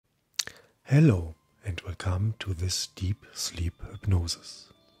Hello and welcome to this deep sleep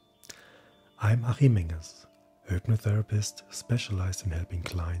hypnosis. I'm Achim Menges, a hypnotherapist specialized in helping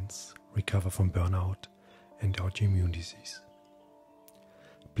clients recover from burnout and autoimmune disease.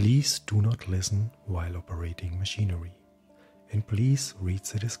 Please do not listen while operating machinery, and please read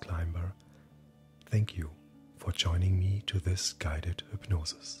the disclaimer. Thank you for joining me to this guided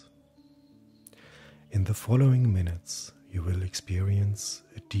hypnosis. In the following minutes, you will experience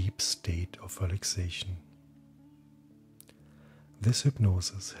a deep state of relaxation. This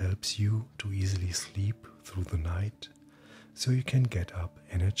hypnosis helps you to easily sleep through the night so you can get up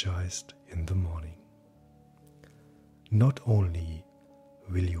energized in the morning. Not only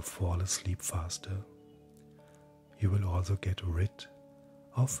will you fall asleep faster, you will also get rid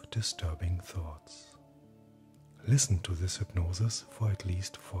of disturbing thoughts. Listen to this hypnosis for at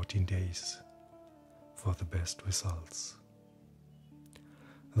least 14 days for the best results.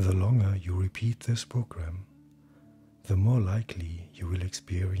 The longer you repeat this program, the more likely you will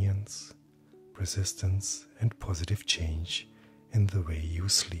experience persistence and positive change in the way you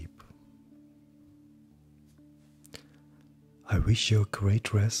sleep. I wish you a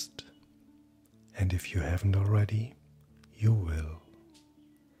great rest, and if you haven't already, you will.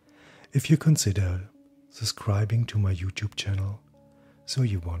 If you consider subscribing to my YouTube channel so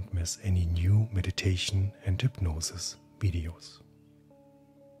you won't miss any new meditation and hypnosis videos.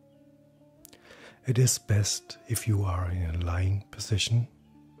 It is best if you are in a lying position.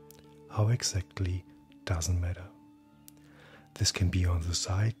 How exactly doesn't matter. This can be on the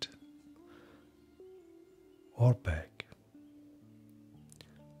side or back.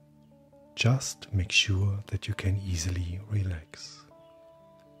 Just make sure that you can easily relax.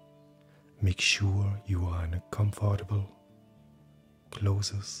 Make sure you are in a comfortable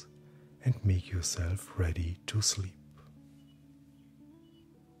clothes and make yourself ready to sleep.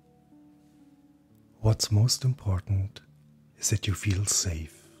 What's most important is that you feel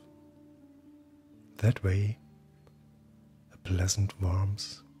safe. That way, a pleasant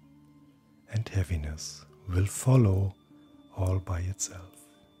warmth and heaviness will follow all by itself.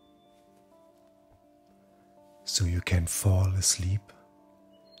 So you can fall asleep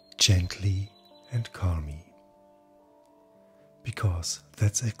gently and calmly, because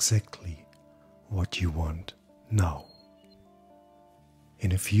that's exactly what you want now.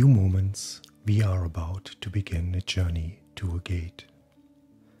 In a few moments, we are about to begin a journey to a gate.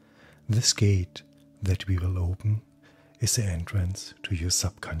 This gate that we will open is the entrance to your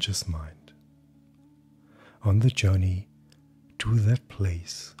subconscious mind. On the journey to that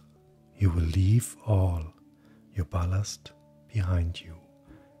place, you will leave all your ballast behind you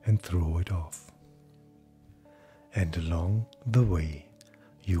and throw it off. And along the way,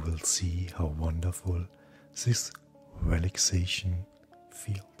 you will see how wonderful this relaxation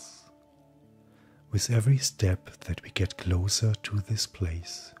feels. With every step that we get closer to this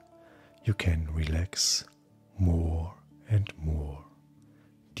place, you can relax more and more,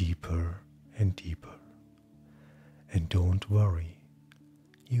 deeper and deeper. And don't worry,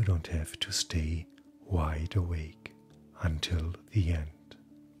 you don't have to stay wide awake until the end.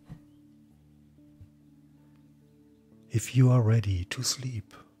 If you are ready to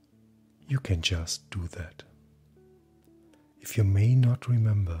sleep, you can just do that. If you may not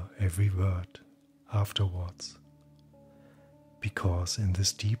remember every word afterwards, because in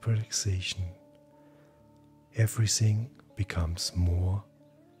this deep relaxation, everything becomes more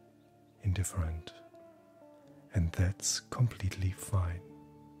indifferent, and that's completely fine.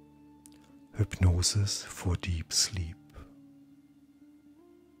 Hypnosis for deep sleep.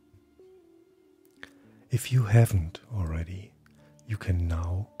 If you haven't already, you can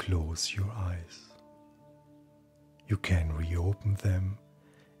now close your eyes. You can reopen them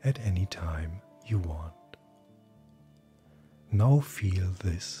at any time you want. Now feel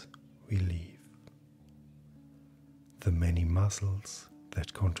this relief. The many muscles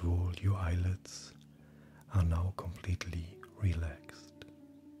that control your eyelids are now completely relaxed.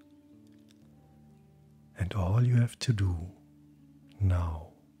 And all you have to do now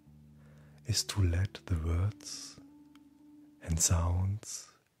is to let the words and sounds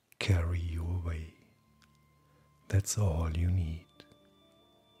carry you away. That's all you need.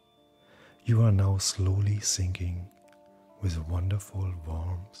 You are now slowly sinking with a wonderful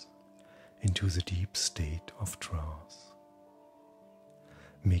warmth into the deep state of trance.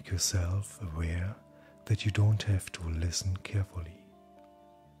 Make yourself aware that you don't have to listen carefully.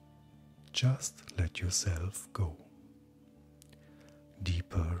 Just let yourself go.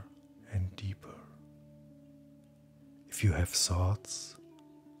 Deeper and deeper. If you have thoughts,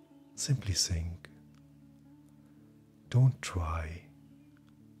 simply think. Don't try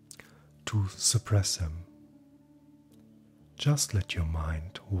to suppress them. Just let your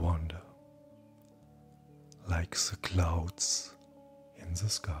mind wander, like the clouds in the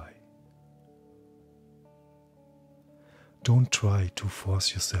sky. Don't try to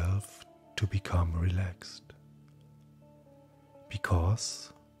force yourself to become relaxed,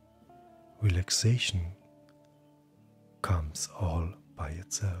 because relaxation comes all by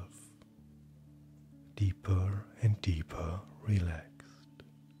itself, deeper and deeper relaxed.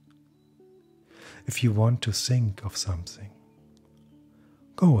 If you want to think of something,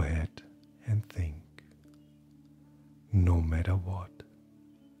 go ahead and think, no matter what.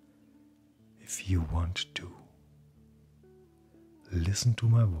 If you want to listen to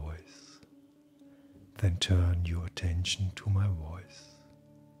my voice, then turn your attention to my voice.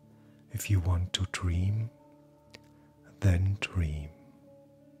 If you want to dream, then dream.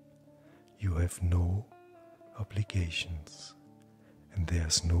 You have no obligations, and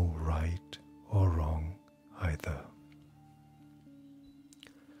there's no right or wrong either.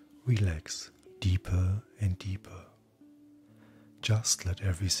 Relax deeper and deeper. Just let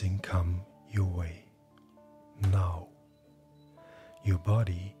everything come your way. Now, your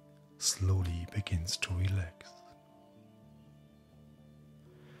body slowly begins to relax.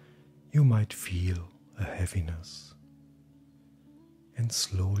 You might feel a heaviness, and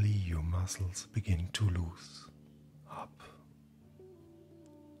slowly your muscles begin to loosen up.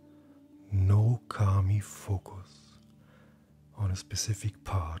 No calmly focus on a specific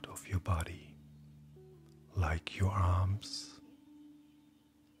part of your body, like your arms,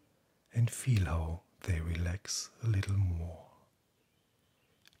 and feel how they relax a little more.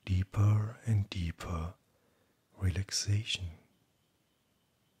 Deeper and deeper relaxation.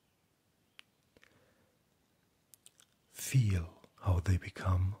 Feel how they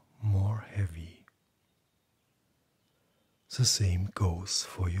become more heavy. The same goes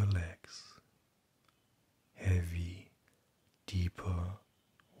for your legs. Heavy, deeper,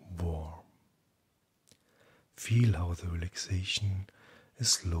 warm. Feel how the relaxation is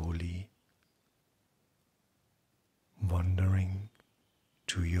slowly wandering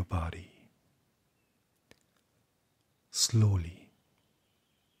to your body. Slowly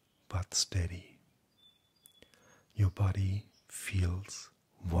but steady. Your body feels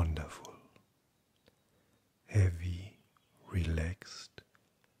wonderful, heavy, relaxed,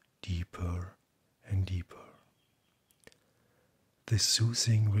 deeper and deeper. This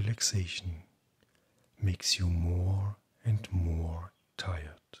soothing relaxation makes you more and more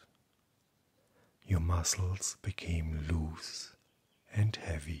tired. Your muscles became loose and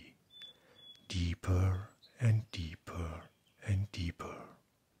heavy, deeper and deeper and deeper.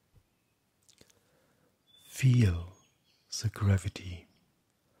 Feel the gravity,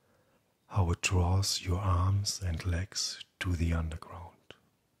 how it draws your arms and legs to the underground.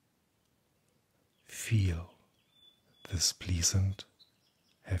 Feel this pleasant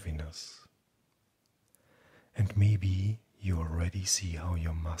heaviness. And maybe you already see how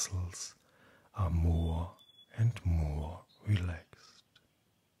your muscles are more and more relaxed.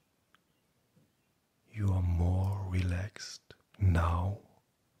 You are more relaxed now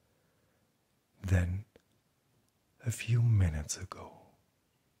than a few minutes ago.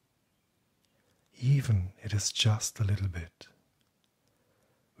 Even it is just a little bit.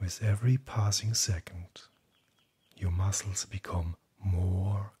 With every passing second, your muscles become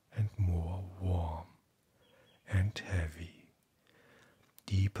more and more warm and heavy,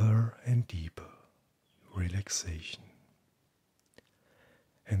 deeper and deeper relaxation.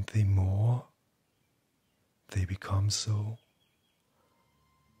 And the more they become so,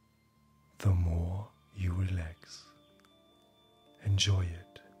 the more you relax. Enjoy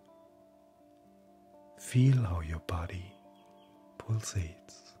it. Feel how your body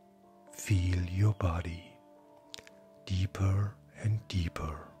pulsates. Feel your body deeper and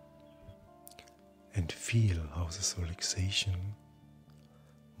deeper. And feel how this relaxation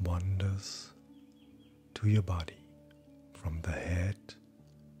wanders to your body, from the head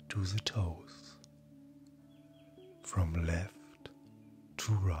to the toes, from left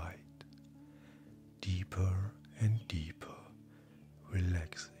to right, deeper and deeper,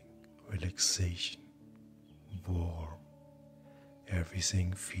 relaxation, warm.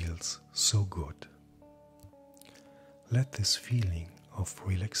 Everything feels so good. Let this feeling of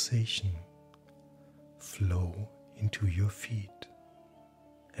relaxation flow into your feet,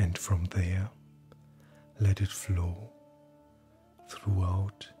 and from there, let it flow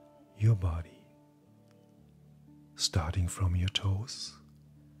throughout your body, starting from your toes,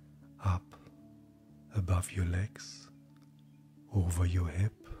 up above your legs, over your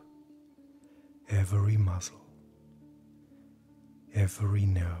hip, every muscle, every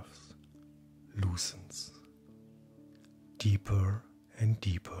nerve loosens. Deeper and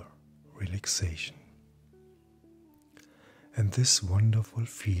deeper relaxation. And this wonderful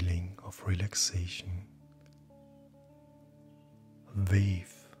feeling of relaxation, a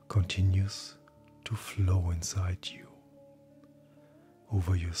wave continues to flow inside you,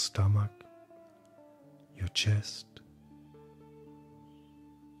 over your stomach, your chest.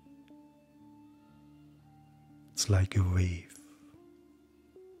 It's like a wave,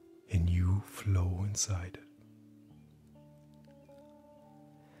 and you flow inside it.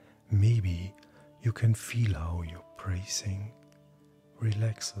 Maybe you can feel how your breathing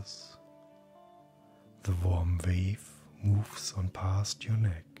relaxes. The warm wave moves on past your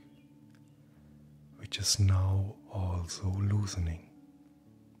neck, which is now also loosening.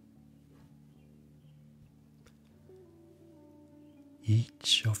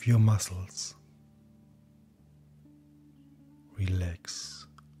 Each of your muscles relax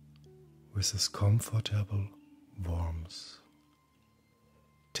with this comfortable warmth.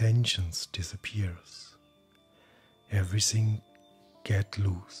 Tensions disappears. Everything get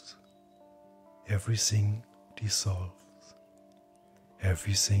loose. Everything dissolves.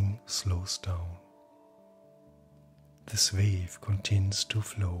 Everything slows down. This wave continues to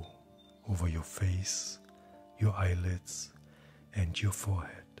flow over your face, your eyelids, and your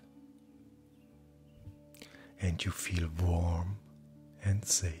forehead. And you feel warm and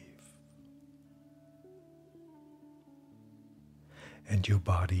safe. And your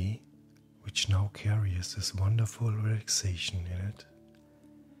body, which now carries this wonderful relaxation in it,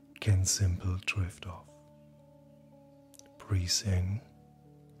 can simply drift off. Breathe in,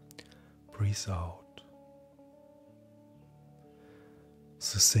 breathe out.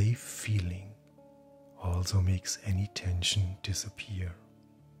 The safe feeling also makes any tension disappear.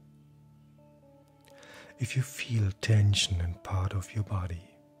 If you feel tension in part of your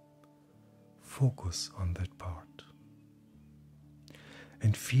body, focus on that part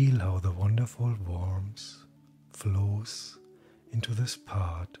and feel how the wonderful warmth flows into this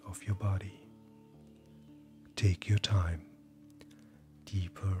part of your body. Take your time,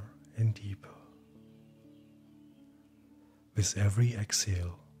 deeper and deeper. With every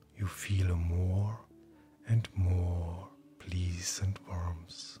exhale, you feel a more and more pleasant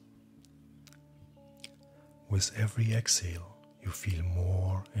warmth. With every exhale, you feel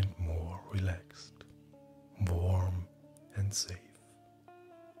more and more relaxed, warm and safe.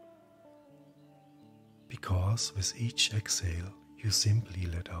 Because with each exhale, you simply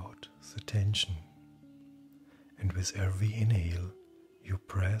let out the tension. And with every inhale, your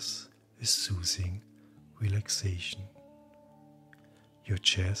breath is soothing relaxation. Your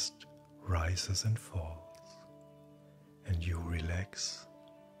chest rises and falls, and you relax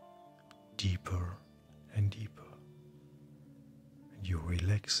deeper and deeper. And you're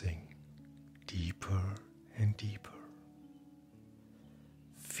relaxing deeper and deeper.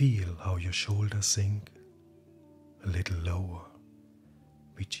 Feel how your shoulders sink a little lower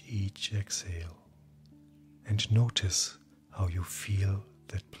with each exhale, and notice how you feel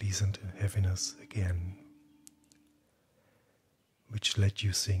that pleasant heaviness again, which let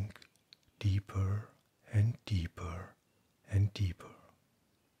you sink deeper and deeper and deeper.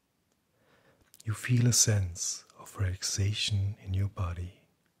 You feel a sense of relaxation in your body.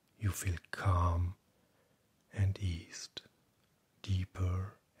 You feel calm and eased,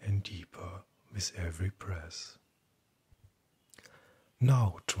 deeper and deeper with every breath.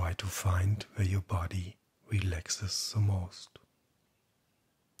 Now try to find where your body relaxes the most.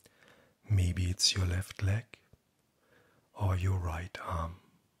 Maybe it's your left leg or your right arm.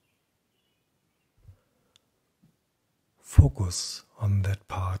 Focus on that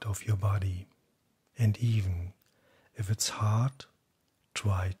part of your body, and even if it's hard,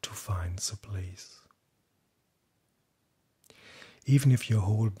 try to find the place. Even if your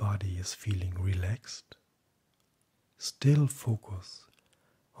whole body is feeling relaxed, still focus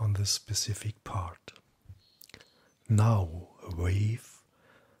on this specific part. Now a wave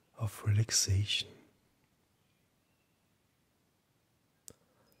of relaxation,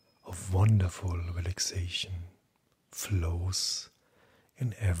 of wonderful relaxation, flows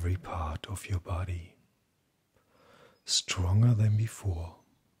in every part of your body, stronger than before.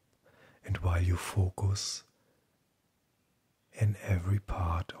 And while you focus in every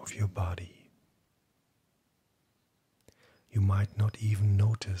part of your body, you might not even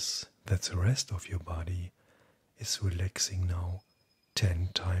notice that the rest of your body is relaxing now 10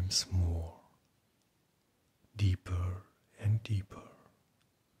 times more, deeper and deeper.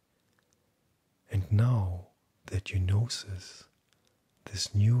 And now that you notice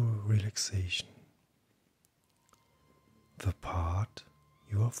this new relaxation, the part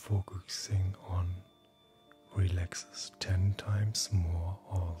you are focusing on relaxes 10 times more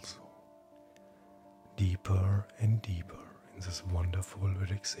also. Deeper and deeper in this wonderful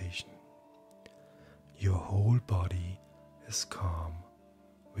relaxation. Your whole body is calm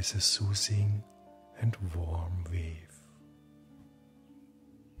with a soothing and warm wave.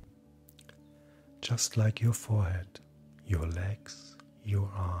 Just like your forehead, your legs, your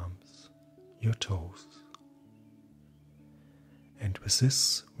arms, your toes. And with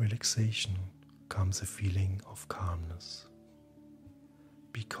this relaxation comes a feeling of calmness,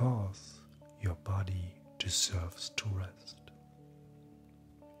 because your body deserves to rest,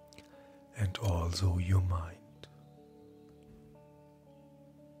 and also your mind.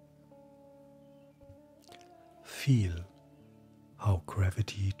 Feel how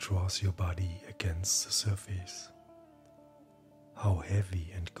gravity draws your body against the surface, how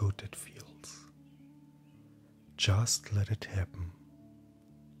heavy and good it feels. Just let it happen.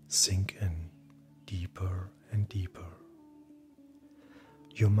 Sink in deeper and deeper.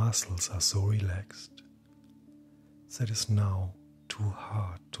 Your muscles are so relaxed that it's now too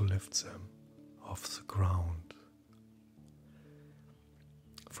hard to lift them off the ground.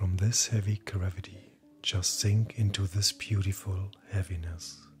 From this heavy gravity, just sink into this beautiful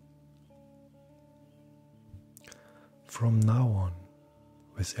heaviness. From now on,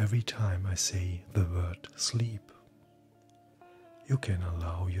 with every time I say the word sleep, you can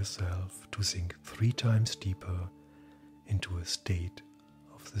allow yourself to sink 3 times deeper into a state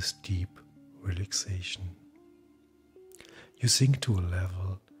of this deep relaxation. You sink to a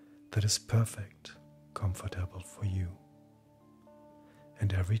level that is perfect, comfortable for you.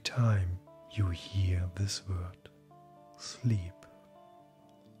 And every time you hear this word, sleep,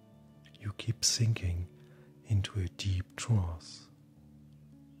 you keep sinking into a deep trance.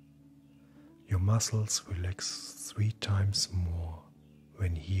 Your muscles relax 3 times more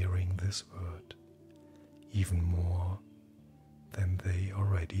when hearing this word, even more than they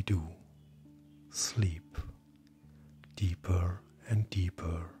already do. Sleep, deeper and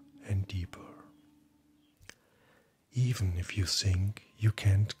deeper and deeper. Even if you think you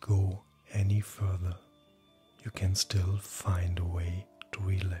can't go any further, you can still find a way to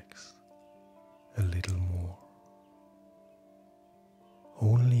relax a little more.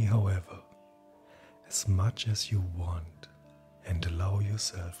 Only, however, as much as you want and allow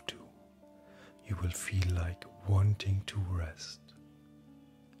yourself to, you will feel like wanting to rest.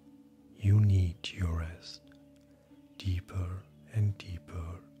 You need your rest, deeper and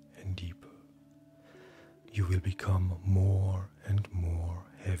deeper and deeper. You will become more and more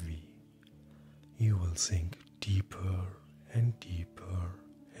heavy. You will sink deeper and deeper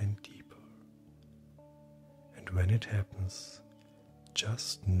and deeper. And when it happens,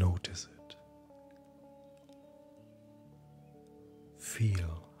 just notice it.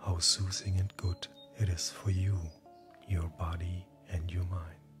 Feel how soothing and good it is for you, your body and your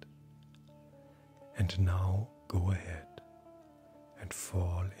mind. And now go ahead and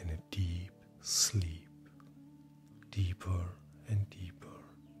fall in a deep sleep, deeper and deeper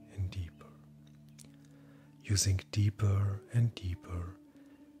and deeper. You sink deeper and deeper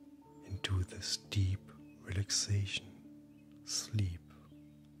into this deep relaxation, sleep,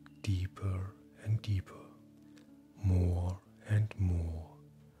 deeper and deeper, more and more,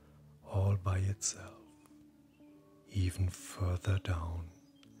 all by itself, even further down,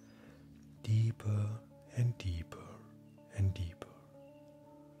 deeper and deeper and deeper.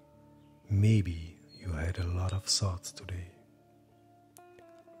 Maybe you had a lot of thoughts today.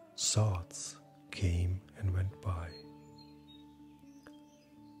 Thoughts came and went by,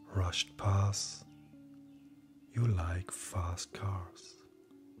 rushed past you like fast cars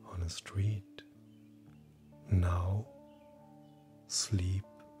on a street. Now sleep,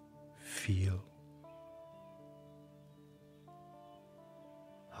 feel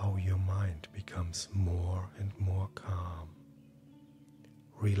how your mind becomes more and more calm,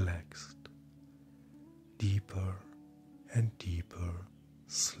 relaxed, deeper and deeper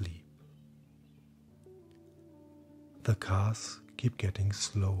sleep. The cars keep getting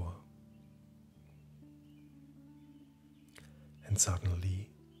slower, and suddenly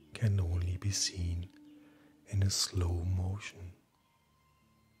can only be seen in a slow motion.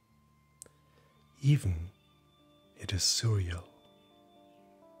 Even it is surreal,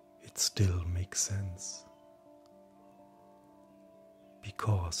 it still makes sense.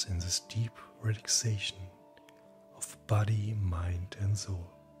 Because in this deep relaxation of body, mind and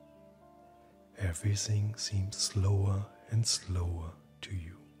soul, everything seems slower and slower to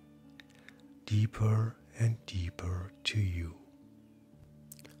you, deeper and deeper to you.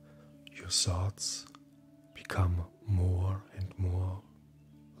 Your thoughts become more and more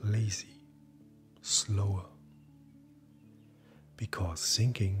easy, slower, because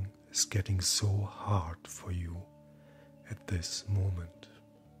thinking is getting so hard for you at this moment.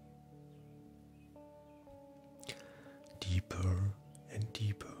 Deeper and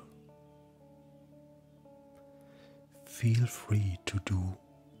deeper. Feel free to do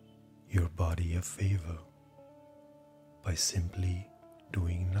your body a favor by simply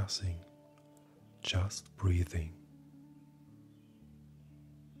doing nothing, just breathing.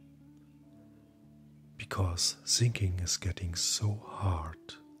 Because thinking is getting so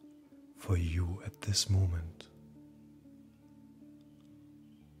hard for you at this moment.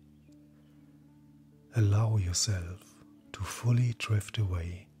 Allow yourself to fully drift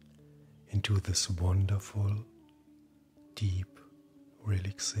away into this wonderful, deep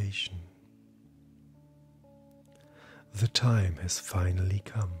relaxation. The time has finally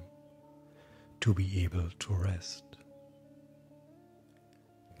come to be able to rest,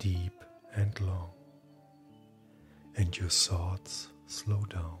 deep and long, and your thoughts slow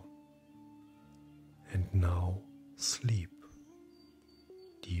down. And now sleep,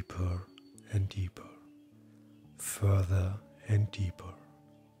 deeper and deeper, further and deeper.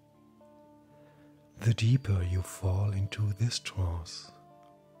 The deeper you fall into this trance,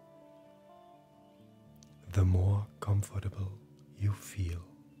 the more comfortable you feel.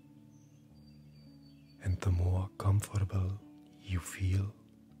 And the more comfortable you feel,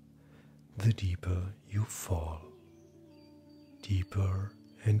 the deeper you fall, deeper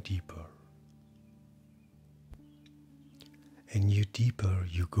and deeper. And the deeper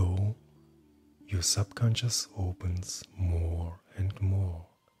you go, your subconscious opens more and more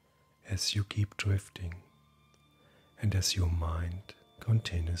as you keep drifting and as your mind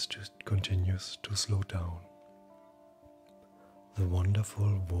continues to slow down. The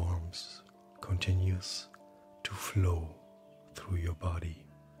wonderful warmth continues to flow through your body.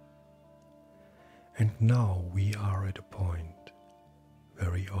 And now we are at a point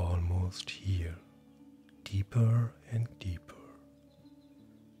where we are almost here, deeper and deeper.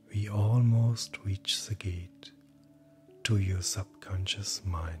 We almost reach the gate to your subconscious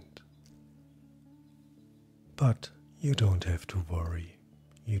mind. But you don't have to worry,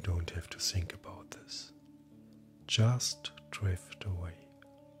 you don't have to think about this. Just drift away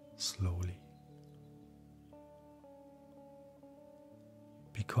slowly.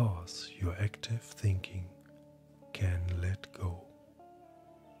 Because your active thinking can let go.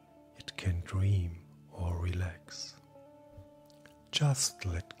 It can dream or relax. Just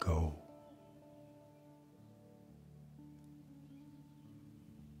let go.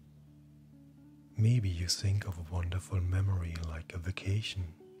 Maybe you think of a wonderful memory like a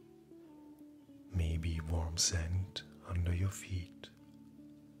vacation. Maybe warm sand under your feet,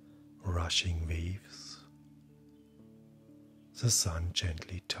 rushing waves, the sun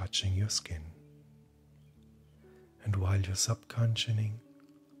gently touching your skin. And while your subconscious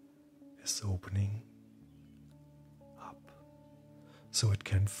is opening up, so it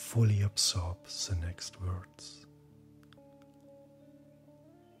can fully absorb the next words.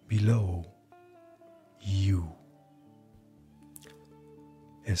 Below you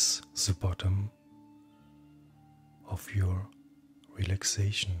is the bottom of your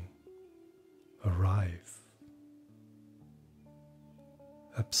relaxation. Arrive,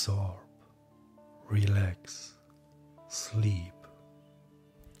 absorb, relax, sleep.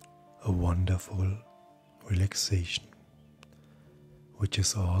 A wonderful relaxation, which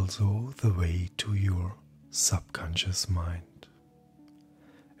is also the way to your subconscious mind.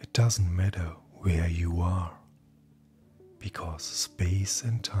 It doesn't matter where you are, because space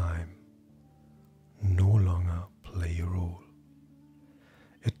and time no longer play a role.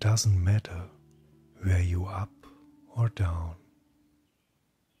 It doesn't matter where you are up or down.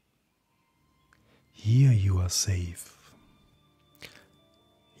 Here you are safe.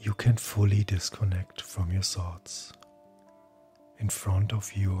 You can fully disconnect from your thoughts. In front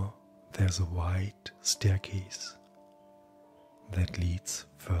of you there's a wide staircase that leads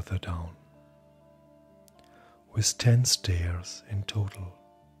further down, with 10 stairs in total.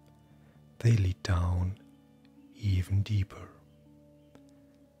 They lead down even deeper.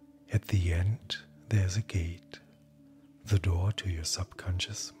 At the end there's a gate, the door to your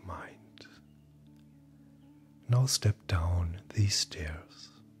subconscious mind. Now step down these stairs.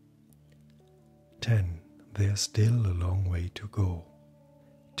 10. There's still a long way to go.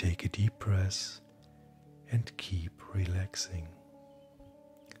 Take a deep breath and keep relaxing.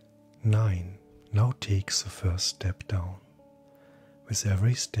 9. Now take the first step down. With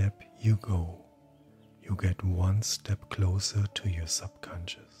every step you go, you get one step closer to your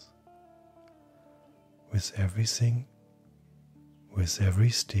subconscious. With everything, With every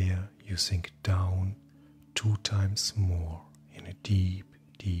stair, you sink down 2 times more in a deep,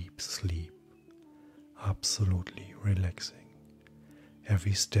 deep sleep, absolutely relaxing.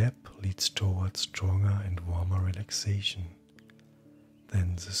 Every step leads towards stronger and warmer relaxation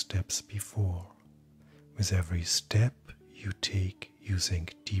than the steps before. With every step you take, you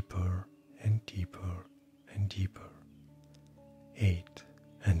sink deeper and deeper and deeper. 8.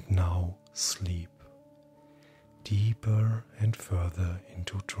 And now sleep. Deeper and further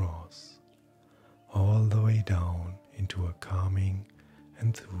into trance, all the way down into a calming,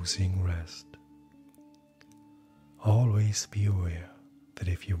 enthusing rest. Always be aware that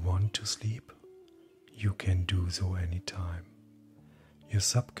if you want to sleep, you can do so anytime. Your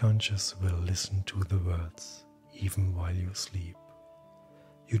subconscious will listen to the words even while you sleep.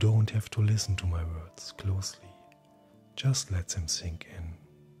 You don't have to listen to my words closely, just let them sink in.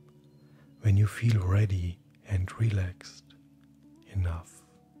 When you feel ready and relaxed enough,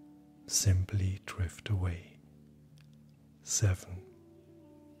 simply drift away. 7.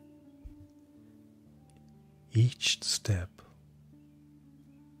 Each step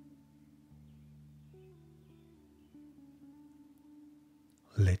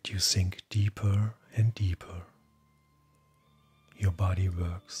let you sink deeper and deeper. Your body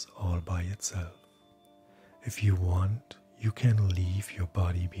works all by itself. If you want, you can leave your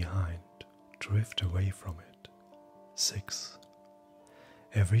body behind, drift away from it. 6.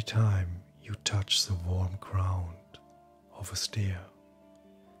 Every time you touch the warm ground of a stair,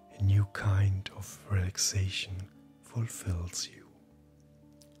 a new kind of relaxation fulfills you.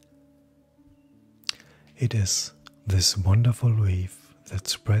 It is this wonderful wave that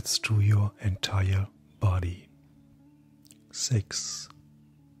spreads through your entire body. 6.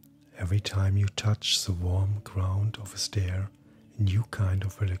 Every time you touch the warm ground of a stair, a new kind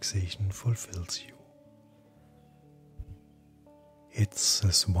of relaxation fulfills you. It's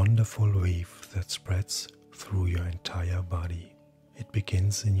this wonderful wave that spreads through your entire body. It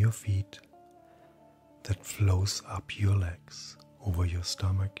begins in your feet, that flows up your legs, over your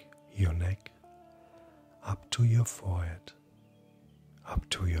stomach, your neck, up to your forehead, up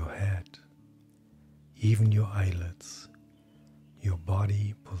to your head, even your eyelids. Your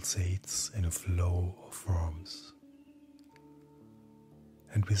body pulsates in a flow of warmth.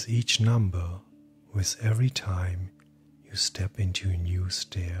 And with each number, with every time you step into a new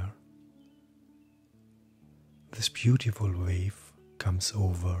stair, this beautiful wave comes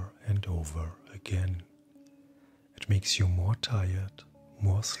over and over again. It makes you more tired,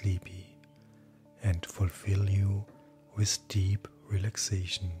 more sleepy, and fulfill you with deep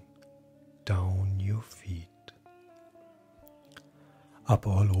relaxation down your feet, up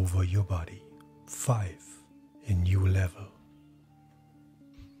all over your body. 5. A new level.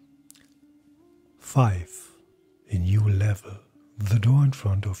 5. A new level. The door in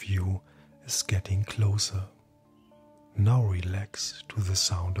front of you is getting closer. Now relax to the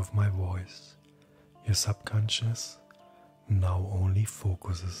sound of my voice. Your subconscious now only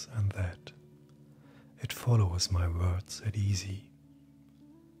focuses on that. It follows my words at ease.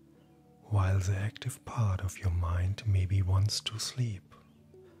 While the active part of your mind maybe wants to sleep,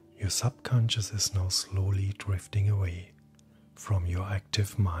 your subconscious is now slowly drifting away from your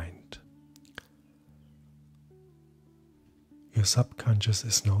active mind. Your subconscious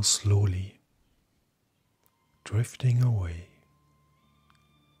is now slowly drifting away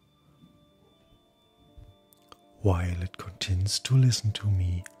while it continues to listen to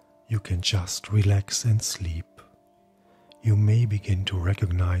me. You can just relax and sleep. You may begin to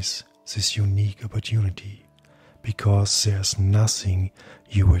recognize this unique opportunity because there's nothing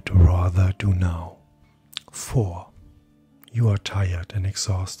you would rather do now. 4. You are tired and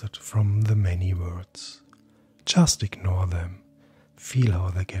exhausted from the many words. Just ignore them. Feel how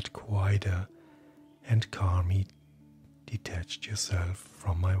they get quieter and calmly detach yourself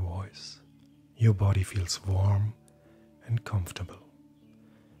from my voice. Your body feels warm and comfortable.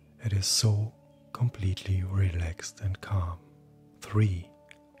 It is so completely relaxed and calm. 3.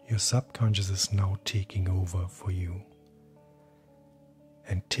 Your subconscious is now taking over for you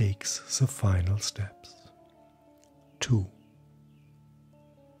and takes the final steps. 2.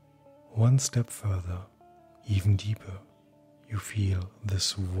 One step further, even deeper, you feel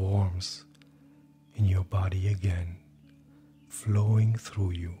this warmth in your body again, flowing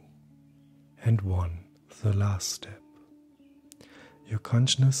through you. And 1, the last step. Your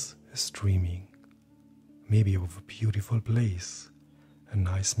consciousness is dreaming, maybe of a beautiful place, a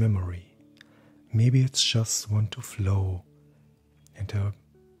nice memory. Maybe it's just want to flow and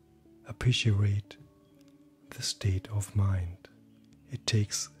appreciate the state of mind. It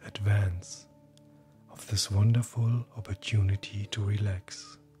takes advance of this wonderful opportunity to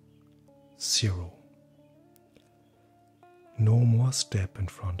relax. 0. No more step in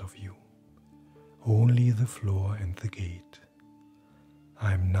front of you, only the floor and the gate.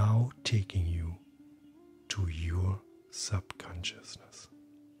 I am now taking you to your subconsciousness.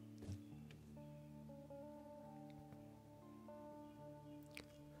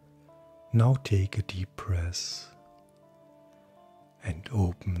 Now take a deep breath and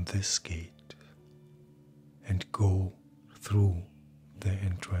open this gate and go through the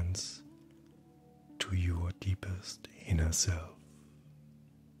entrance to your deepest inner self.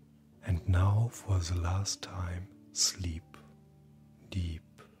 And now for the last time, sleep deep.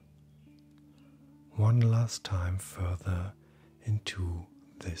 One last time further into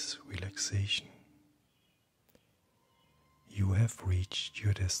this relaxation. You have reached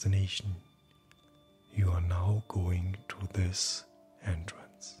your destination. You are now going to this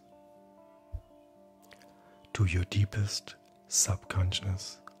entrance, to your deepest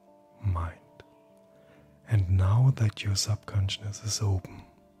subconscious mind. And now that your subconsciousness is open,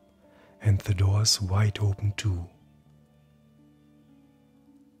 and the door is wide open too,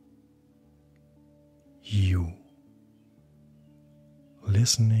 you,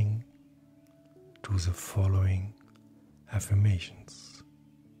 listening to the following affirmations,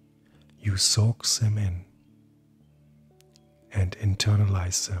 you soak them in and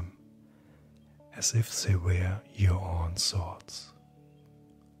internalize them as if they were your own thoughts.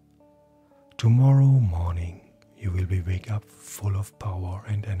 Tomorrow morning you will wake up full of power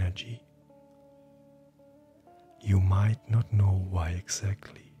and energy. You might not know why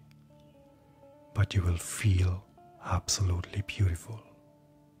exactly, but you will feel absolutely beautiful.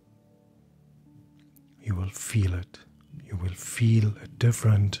 You will feel it. You will feel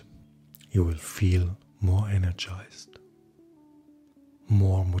different. You will feel more energized,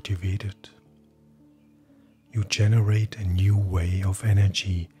 more motivated. You generate a new way of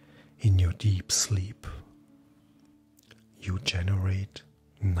energy in your deep sleep. You generate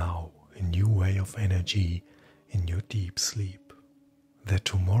now a new way of energy in your deep sleep that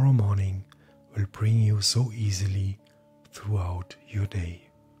tomorrow morning will bring you so easily throughout your day.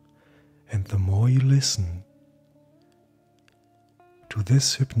 And the more you listen to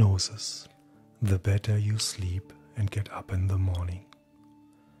this hypnosis, the better you sleep and get up in the morning.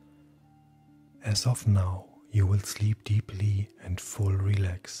 As of now, you will sleep deeply and full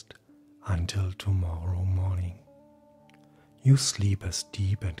relaxed until tomorrow morning. You sleep as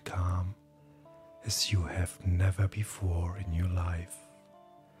deep and calm as you have never before in your life.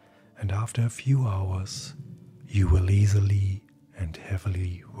 And after a few hours, you will easily and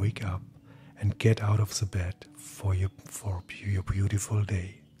heavily wake up and get out of the bed for your beautiful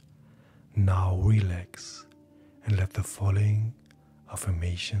day. Now relax and let the following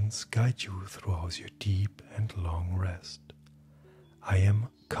affirmations guide you throughout your deep and long rest. I am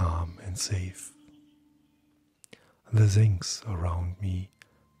calm and safe. The things around me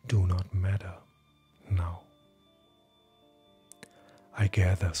do not matter now. I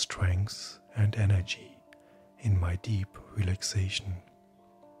gather strength and energy in my deep relaxation.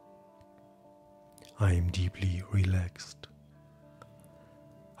 I am deeply relaxed.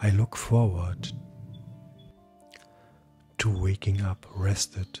 I look forward to waking up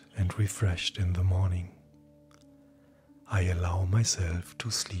rested and refreshed in the morning. I allow myself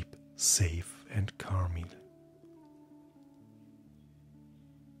to sleep safe and calmly.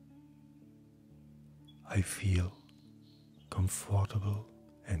 I feel comfortable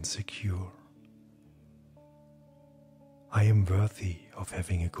and secure. I am worthy of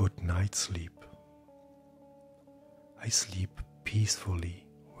having a good night's sleep. I sleep peacefully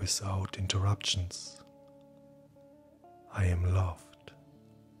without interruptions. I am loved.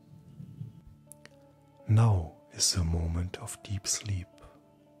 Now is the moment of deep sleep.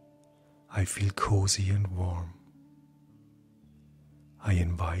 I feel cozy and warm. I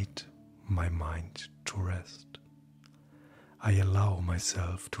invite my mind to rest. I allow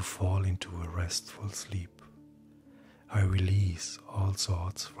myself to fall into a restful sleep. I release all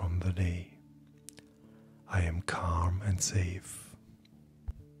thoughts from the day. I am calm and safe.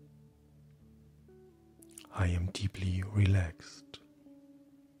 I am deeply relaxed.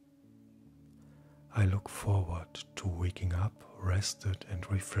 I look forward to waking up rested and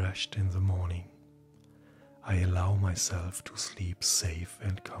refreshed in the morning. I allow myself to sleep safe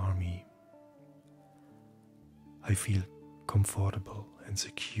and calmly. I feel comfortable and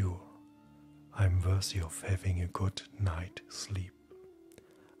secure. I am worthy of having a good night's sleep.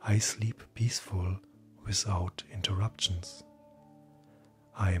 I sleep peaceful without interruptions.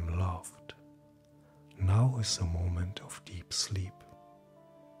 I am loved. Now is the moment of deep sleep.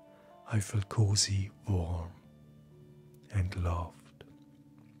 I feel cozy, warm, and loved.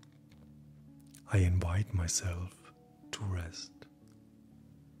 I invite myself to rest.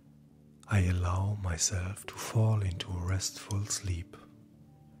 I allow myself to fall into a restful sleep.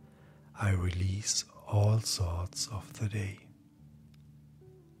 I release all thoughts of the day.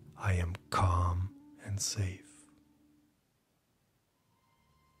 I am calm and safe.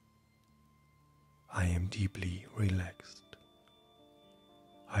 I am deeply relaxed.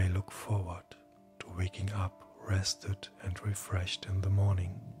 I look forward to waking up rested and refreshed in the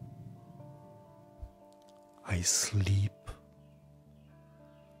morning. I sleep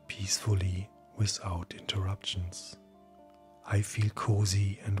peacefully without interruptions. I feel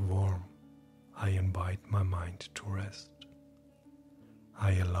cozy and warm. I invite my mind to rest.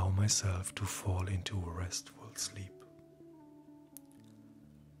 I allow myself to fall into a restful sleep.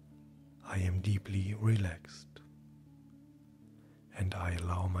 I am deeply relaxed, and I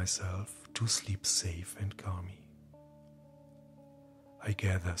allow myself to sleep safe and calmly. I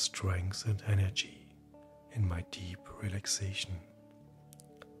gather strength and energy in my deep relaxation.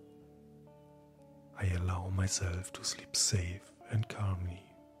 I allow myself to sleep safe and calmly.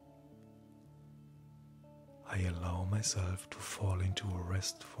 I allow myself to fall into a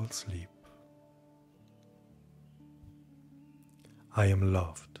restful sleep. I am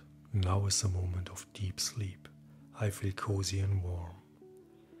loved. Now is a moment of deep sleep. I feel cozy and warm.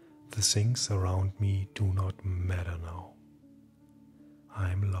 The things around me do not matter now.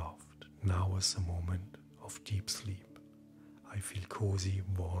 I am loved. Now is a moment of deep sleep. I feel cozy,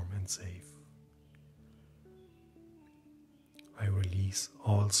 warm, and safe. I release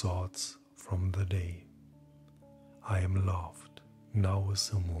all thoughts from the day. I am loved. Now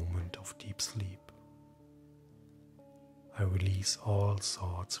is a moment of deep sleep. I release all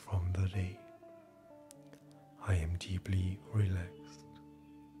thoughts from the day. I am deeply relaxed.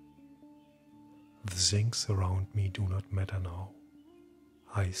 The things around me do not matter now.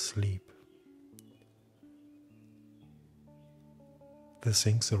 I sleep. The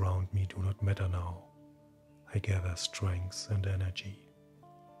things around me do not matter now. I gather strength and energy.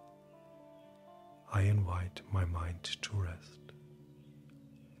 I invite my mind to rest.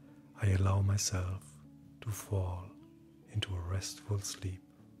 I allow myself to fall into a restful sleep.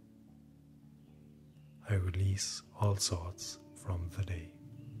 I release all thoughts from the day.